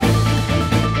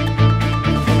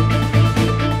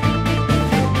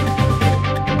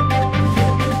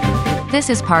This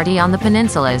is Party on the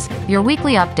Peninsulas, your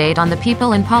weekly update on the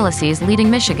people and policies leading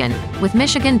Michigan, with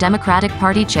Michigan Democratic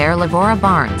Party Chair Lavora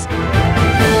Barnes.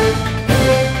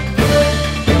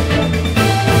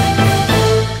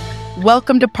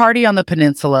 Welcome to Party on the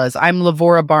Peninsulas. I'm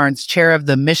Lavora Barnes, chair of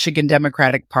the Michigan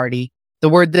Democratic Party. The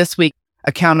word this week,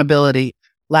 accountability.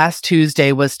 Last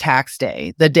Tuesday was tax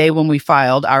day, the day when we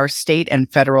filed our state and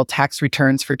federal tax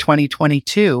returns for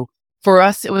 2022. For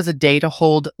us, it was a day to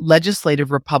hold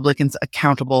legislative Republicans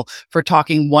accountable for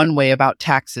talking one way about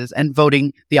taxes and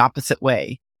voting the opposite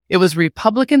way. It was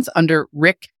Republicans under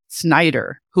Rick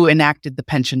Snyder who enacted the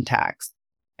pension tax.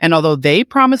 And although they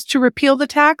promised to repeal the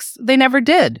tax, they never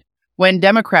did. When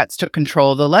Democrats took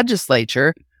control of the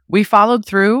legislature, we followed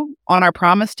through on our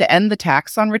promise to end the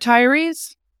tax on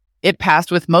retirees. It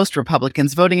passed with most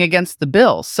Republicans voting against the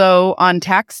bill. So on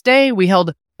tax day, we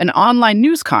held an online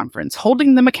news conference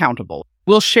holding them accountable.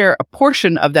 We'll share a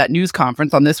portion of that news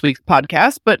conference on this week's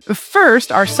podcast, but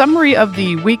first, our summary of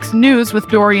the week's news with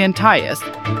Dorian Tyus.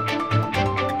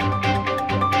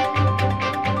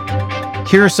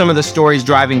 Here are some of the stories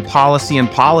driving policy and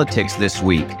politics this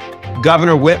week.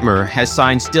 Governor Whitmer has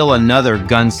signed still another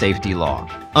gun safety law.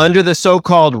 Under the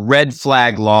so-called red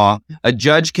flag law, a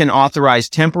judge can authorize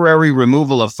temporary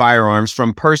removal of firearms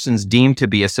from persons deemed to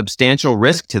be a substantial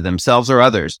risk to themselves or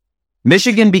others.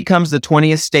 Michigan becomes the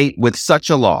 20th state with such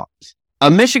a law.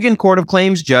 A Michigan Court of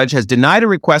Claims judge has denied a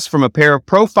request from a pair of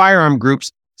pro-firearm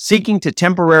groups seeking to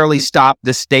temporarily stop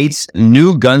the state's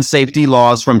new gun safety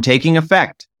laws from taking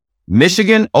effect.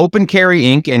 Michigan, Open Carry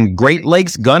Inc., and Great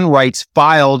Lakes Gun Rights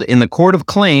filed in the Court of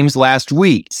Claims last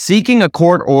week, seeking a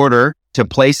court order to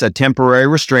place a temporary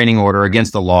restraining order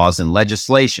against the laws and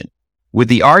legislation, with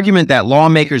the argument that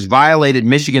lawmakers violated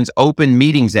Michigan's Open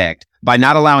Meetings Act by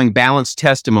not allowing balanced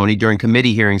testimony during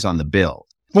committee hearings on the bill.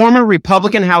 Former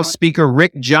Republican House Speaker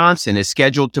Rick Johnson is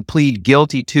scheduled to plead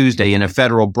guilty Tuesday in a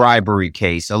federal bribery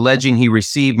case, alleging he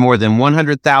received more than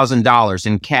 $100,000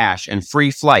 in cash and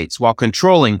free flights while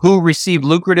controlling who received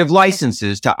lucrative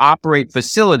licenses to operate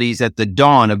facilities at the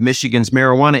dawn of Michigan's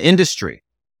marijuana industry.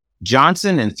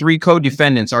 Johnson and three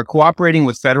co-defendants are cooperating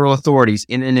with federal authorities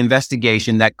in an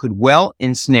investigation that could well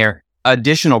ensnare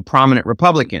additional prominent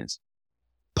Republicans.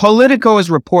 Politico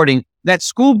is reporting that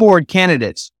school board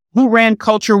candidates who ran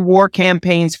culture war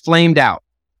campaigns flamed out.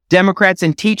 Democrats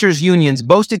and teachers' unions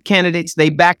boasted candidates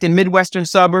they backed in Midwestern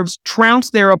suburbs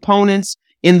trounced their opponents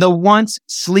in the once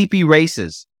sleepy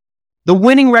races. The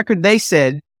winning record, they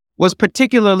said, was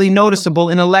particularly noticeable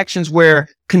in elections where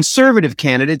conservative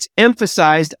candidates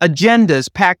emphasized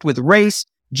agendas packed with race,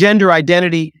 gender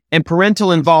identity, and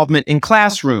parental involvement in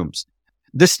classrooms.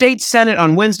 The state Senate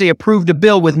on Wednesday approved a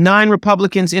bill with 9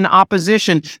 Republicans in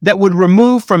opposition that would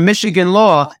remove from Michigan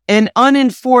law an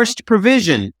unenforced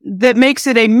provision that makes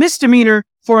it a misdemeanor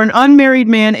for an unmarried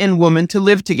man and woman to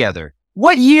live together.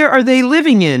 What year are they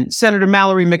living in? Senator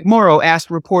Mallory McMorrow asked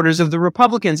reporters of the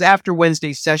Republicans after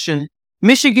Wednesday's session.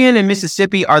 Michigan and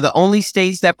Mississippi are the only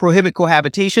states that prohibit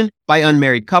cohabitation by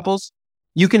unmarried couples.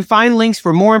 You can find links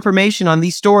for more information on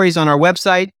these stories on our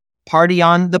website,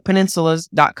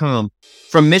 partyonthepeninsulas.com.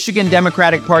 From Michigan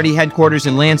Democratic Party headquarters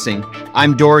in Lansing,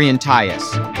 I'm Dorian Tyus.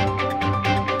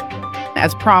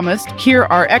 As promised, here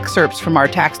are excerpts from our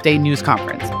Tax Day news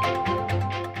conference.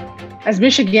 As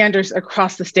Michiganders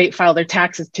across the state file their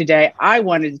taxes today, I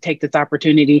wanted to take this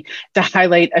opportunity to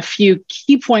highlight a few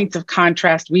key points of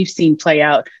contrast we've seen play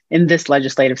out in this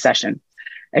legislative session.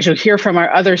 As you'll hear from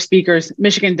our other speakers,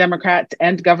 Michigan Democrats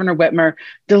and Governor Whitmer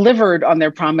delivered on their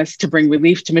promise to bring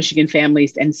relief to Michigan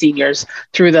families and seniors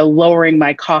through the Lowering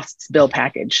My Costs bill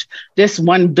package. This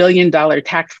 $1 billion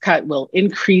tax cut will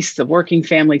increase the working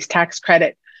families tax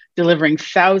credit, delivering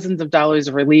thousands of dollars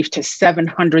of relief to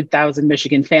 700,000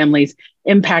 Michigan families,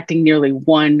 impacting nearly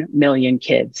 1 million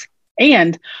kids.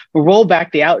 And roll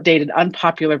back the outdated,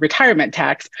 unpopular retirement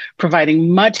tax,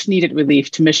 providing much needed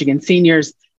relief to Michigan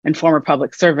seniors and former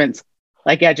public servants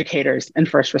like educators and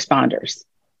first responders.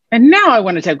 And now I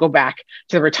wanted to go back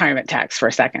to the retirement tax for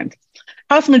a second.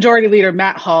 House Majority Leader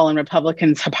Matt Hall and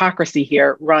Republicans' hypocrisy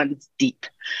here runs deep.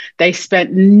 They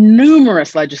spent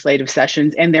numerous legislative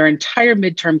sessions and their entire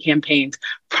midterm campaigns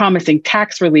promising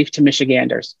tax relief to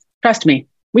Michiganders. Trust me,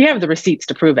 we have the receipts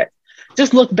to prove it.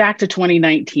 Just look back to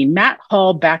 2019. Matt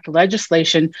Hall backed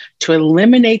legislation to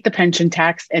eliminate the pension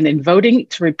tax and in voting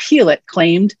to repeal it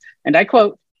claimed, and I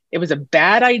quote, "It was a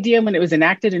bad idea when it was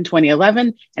enacted in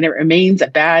 2011, and it remains a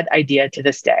bad idea to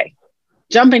this day."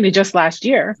 Jumping to just last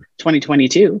year,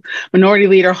 2022, Minority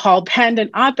Leader Hall penned an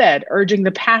op-ed urging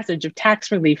the passage of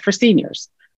tax relief for seniors.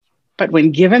 But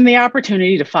when given the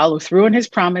opportunity to follow through on his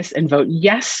promise and vote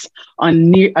yes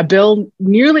on a bill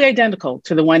nearly identical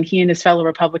to the one he and his fellow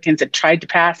Republicans had tried to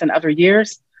pass in other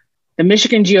years, the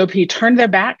Michigan GOP turned their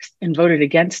backs and voted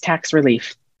against tax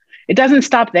relief. It doesn't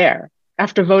stop there.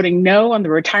 After voting no on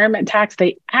the retirement tax,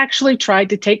 they actually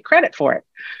tried to take credit for it.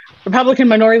 Republican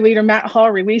Minority Leader Matt Hall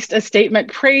released a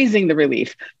statement praising the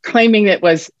relief, claiming it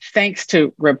was thanks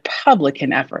to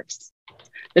Republican efforts.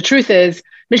 The truth is,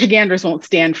 Michiganders won't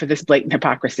stand for this blatant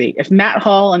hypocrisy. If Matt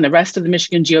Hall and the rest of the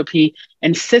Michigan GOP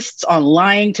insists on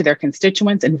lying to their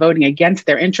constituents and voting against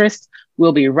their interests,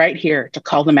 we'll be right here to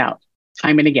call them out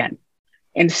time and again.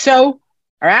 And so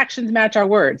our actions match our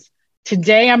words.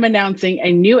 Today, I'm announcing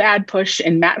a new ad push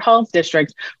in Matt Hall's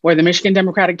district where the Michigan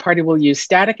Democratic Party will use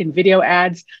static and video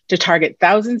ads to target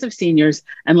thousands of seniors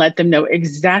and let them know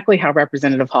exactly how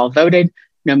Representative Hall voted,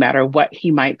 no matter what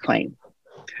he might claim.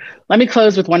 Let me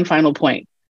close with one final point.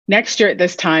 Next year at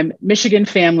this time, Michigan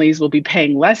families will be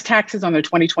paying less taxes on their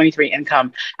 2023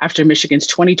 income after Michigan's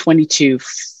 2022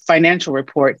 financial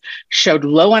report showed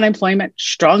low unemployment,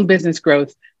 strong business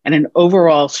growth, and an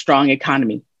overall strong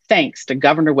economy, thanks to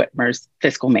Governor Whitmer's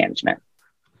fiscal management.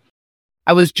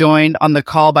 I was joined on the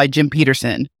call by Jim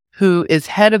Peterson, who is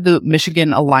head of the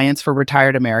Michigan Alliance for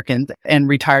Retired Americans, and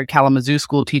retired Kalamazoo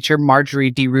school teacher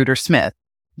Marjorie D. Reuter Smith.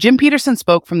 Jim Peterson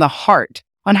spoke from the heart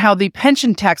on how the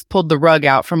pension tax pulled the rug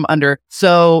out from under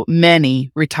so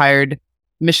many retired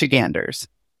Michiganders.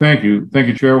 Thank you. Thank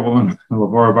you, Chairwoman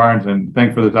Lavora Barnes, and thank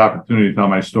you for this opportunity to tell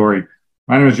my story.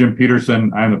 My name is Jim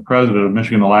Peterson. I am the president of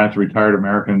Michigan Alliance of Retired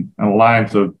Americans, an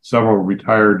alliance of several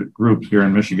retired groups here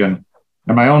in Michigan.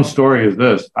 And my own story is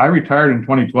this. I retired in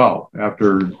 2012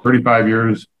 after 35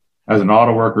 years as an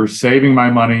auto worker, saving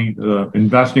my money,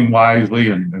 investing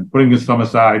wisely, and putting this sum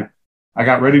aside. I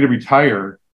got ready to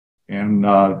retire. And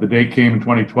the day came in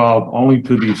 2012, only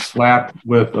to be slapped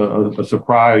with a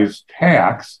surprise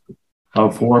tax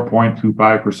of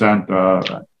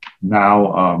 4.25%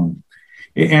 now.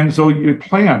 And so you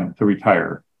plan to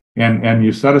retire and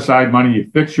you set aside money,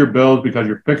 you fix your bills because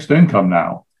you're fixed income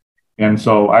now. And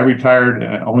so I retired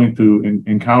only to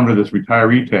encounter this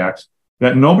retiree tax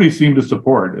that nobody seemed to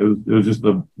support. It was just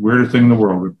the weirdest thing in the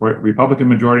world. Republican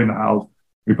majority in the House,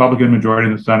 Republican majority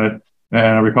in the Senate,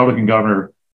 and a Republican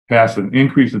governor passed an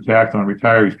increase in tax on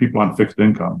retirees, people on fixed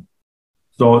income.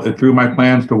 So it threw my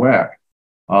plans to whack.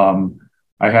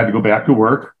 I had to go back to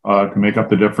work to make up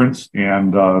the difference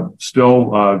and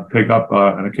still take up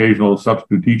an occasional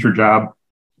substitute teacher job.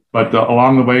 But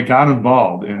along the way, got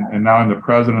involved. And now I'm the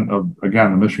president of,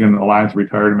 again, the Michigan Alliance of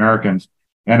Retired Americans.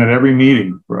 And at every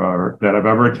meeting that I've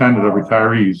ever attended of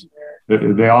retirees,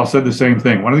 they all said the same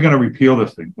thing. When are they going to repeal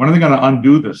this thing? When are they going to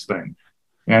undo this thing?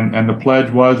 And the pledge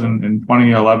was in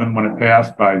 2011, when it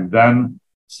passed by then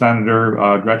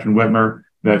Senator Gretchen Whitmer,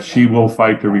 that she will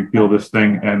fight to repeal this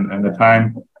thing. And the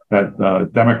time that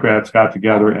Democrats got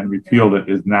together and repealed it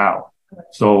is now.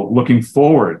 So looking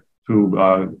forward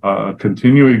to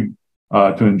continuing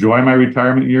to enjoy my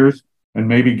retirement years and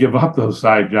maybe give up those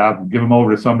side jobs and give them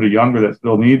over to somebody younger that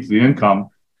still needs the income.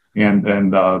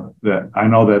 And that I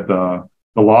know that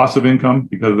the loss of income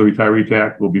because of the retiree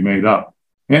tax will be made up.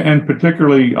 And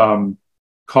particularly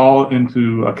call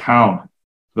into account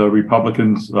the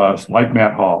Republicans like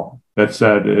Matt Hall that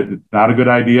said it's not a good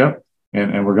idea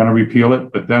and we're going to repeal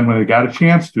it. But then when they got a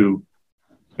chance to,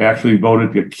 actually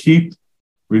voted to keep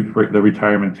the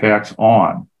retirement tax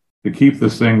on, to keep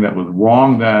this thing that was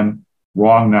wrong then,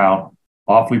 wrong now.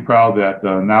 Awfully proud that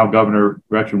now Governor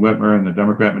Gretchen Whitmer and the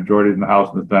Democrat majority in the House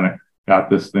and the Senate got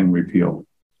this thing repealed.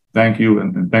 Thank you.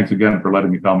 And thanks again for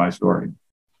letting me tell my story.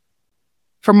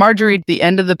 For Marjorie, the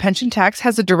end of the pension tax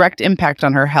has a direct impact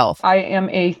on her health. I am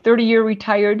a 30-year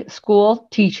retired school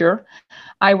teacher.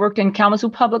 I worked in Kalamazoo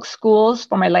Public Schools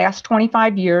for my last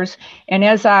 25 years. And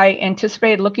as I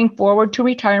anticipated looking forward to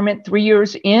retirement, 3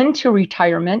 years into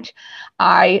retirement,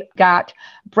 I got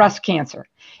breast cancer.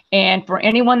 And for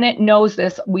anyone that knows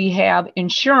this, we have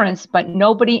insurance, but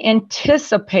nobody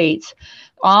anticipates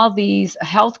all these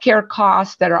healthcare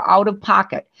costs that are out of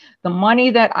pocket. The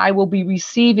money that I will be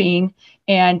receiving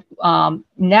and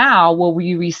now will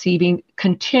be receiving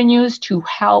continues to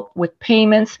help with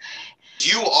payments.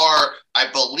 You are, I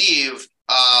believe,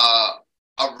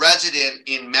 a resident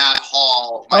in Matt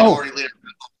Hall, Minority Leader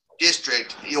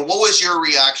District. What was your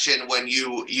reaction when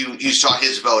you saw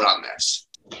his vote on this?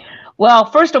 Well,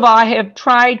 first of all, I have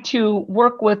tried to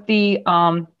work with the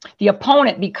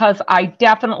opponent because I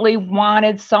definitely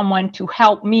wanted someone to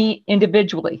help me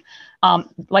individually.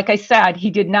 Like I said,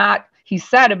 he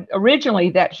said originally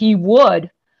that he would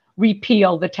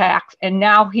repeal the tax, and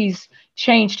now he's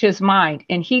changed his mind,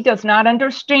 and he does not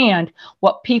understand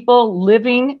what people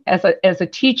living as a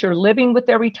teacher, living with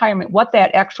their retirement, what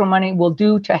that extra money will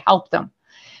do to help them.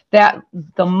 That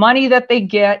the money that they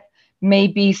get may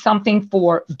be something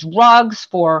for drugs,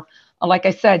 for, like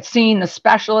I said, seeing the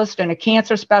specialist, and a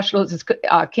cancer specialist,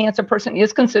 a cancer person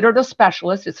is considered a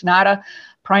specialist. It's not a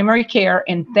primary care,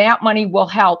 and that money will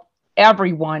help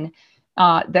everyone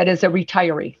that is a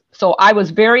retiree. So I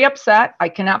was very upset. I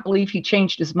cannot believe he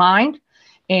changed his mind,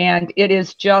 and it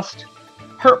is just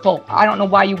hurtful. I don't know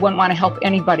why you wouldn't want to help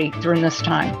anybody during this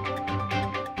time.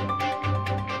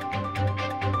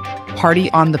 Party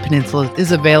on the Peninsula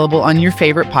is available on your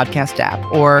favorite podcast app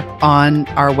or on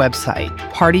our website,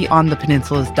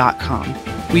 partyonthepeninsulas.com.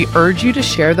 We urge you to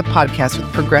share the podcast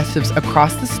with progressives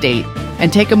across the state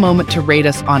and take a moment to rate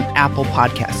us on Apple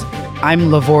Podcasts.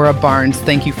 I'm Lavora Barnes.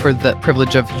 Thank you for the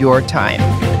privilege of your time.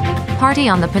 Party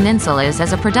on the Peninsula is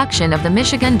a production of the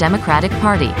Michigan Democratic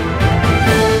Party.